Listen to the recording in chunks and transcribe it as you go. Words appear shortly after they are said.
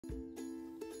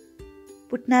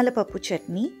పుట్నాల పప్పు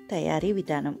చట్నీ తయారీ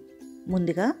విధానం.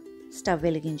 ముందుగా స్టవ్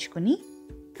వెలిగించుకుని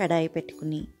కడాయి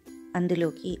పెట్టుకుని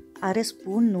అందులోకి 1/2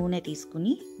 స్పూన్ నూనె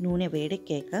తీసుకుని నూనె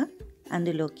వేడెక్కాక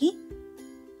అందులోకి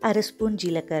 1/2 స్పూన్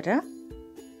జీలకర్ర,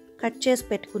 కట్ చేసి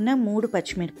పెట్టుకున్న 3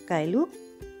 పచ్చిమిరపకాయలు,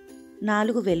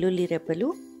 4 వెల్లుల్లి రెబ్బలు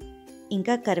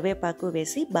ఇంకా కరివేపాకు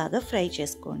వేసి బాగా ఫ్రై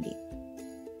చేసుకోండి.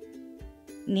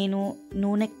 నేను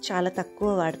నూనె చాలా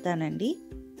తక్కువ వాడతానండి.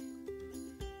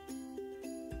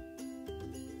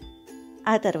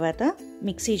 ఆ తర్వాత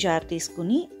మిక్సీ జార్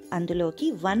తీసుకుని అందులోకి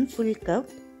 1 ఫుల్ కప్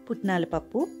పుట్నాల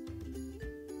పప్పు,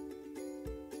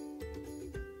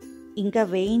 ఇంకా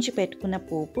వేయించి పెట్టుకున్న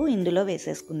పోపు ఇందులో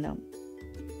వేసేసుకుందాం.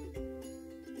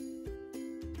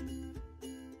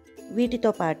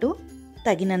 వీటితో పాటు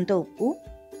తగినంత ఉప్పు,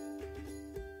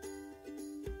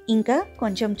 ఇంకా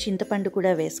కొంచెం చింతపండు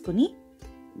కూడా వేసుకుని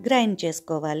గ్రైండ్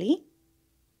చేసుకోవాలి.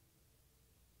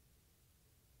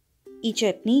 ఈ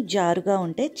చట్నీ జారుగా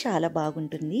ఉంటే చాలా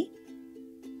బాగుంటుంది.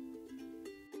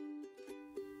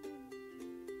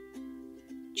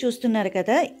 చూస్తున్నారు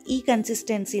కదా, ఈ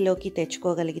కన్సిస్టెన్సీలోకి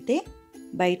తెచ్చుకోగలిగితే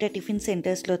బయట టిఫిన్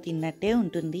సెంటర్స్లో తిన్నట్టే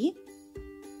ఉంటుంది.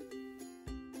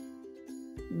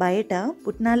 బయట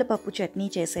పుట్నాల పప్పు చట్నీ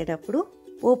చేసేటప్పుడు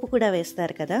పోపు కూడా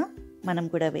వేస్తారు కదా, మనం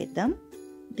కూడా వేద్దాం.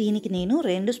 దీనికి నేను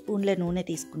 2 స్పూన్ల నూనె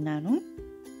తీసుకున్నాను.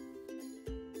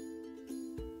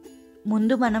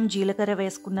 ముందు మనం జీలకర్ర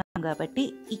వేసుకున్నాం కాబట్టి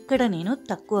ఇక్కడ నేను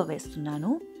తక్కువ వేస్తున్నాను.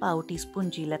 1/2 టీ స్పూన్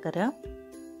జీలకర్ర,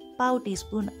 1/2 టీ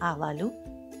స్పూన్ ఆవాలు,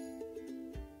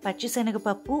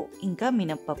 పచ్చిశనగపప్పు ఇంకా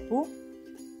మినప్పప్పు,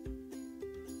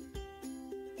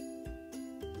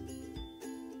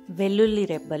 వెల్లుల్లి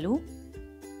రెబ్బలు,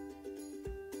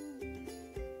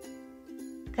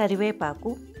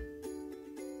 కరివేపాకు,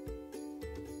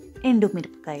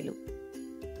 ఎండుమిరపకాయలు.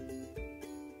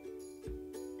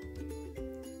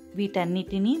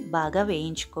 వీటన్నిటిని బాగా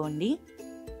వేయించుకోండి.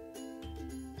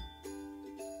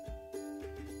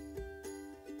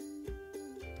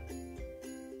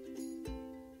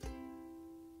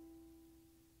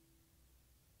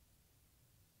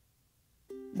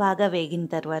 బాగా వేగిన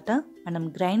తర్వాత మనం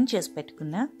గ్రైండ్ చేసి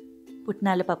పెట్టుకున్న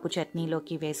పుట్నాల పప్పు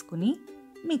చట్నీలోకి వేసుకుని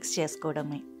మిక్స్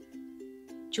చేసుకోవడమే.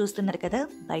 చూస్తున్నారు కదా,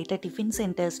 బయట టిఫిన్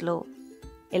సెంటర్స్లో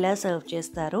ఎలా సర్వ్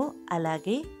చేస్తారో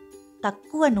అలాగే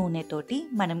తక్కువ నూనెతోటి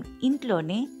మనం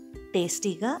ఇంట్లోనే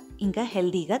టేస్టీగా ఇంకా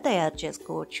హెల్దీగా తయారు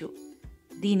చేసుకోవచ్చు.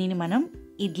 దీనిని మనం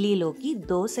ఇడ్లీలోకి,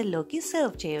 దోశల్లోకి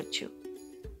సర్వ్ చేయొచ్చు.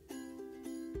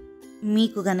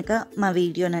 మీకు గనక మా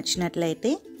వీడియో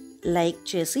నచ్చినట్లయితే లైక్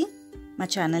చేసి మా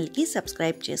ఛానల్కి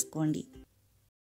సబ్స్క్రైబ్ చేసుకోండి.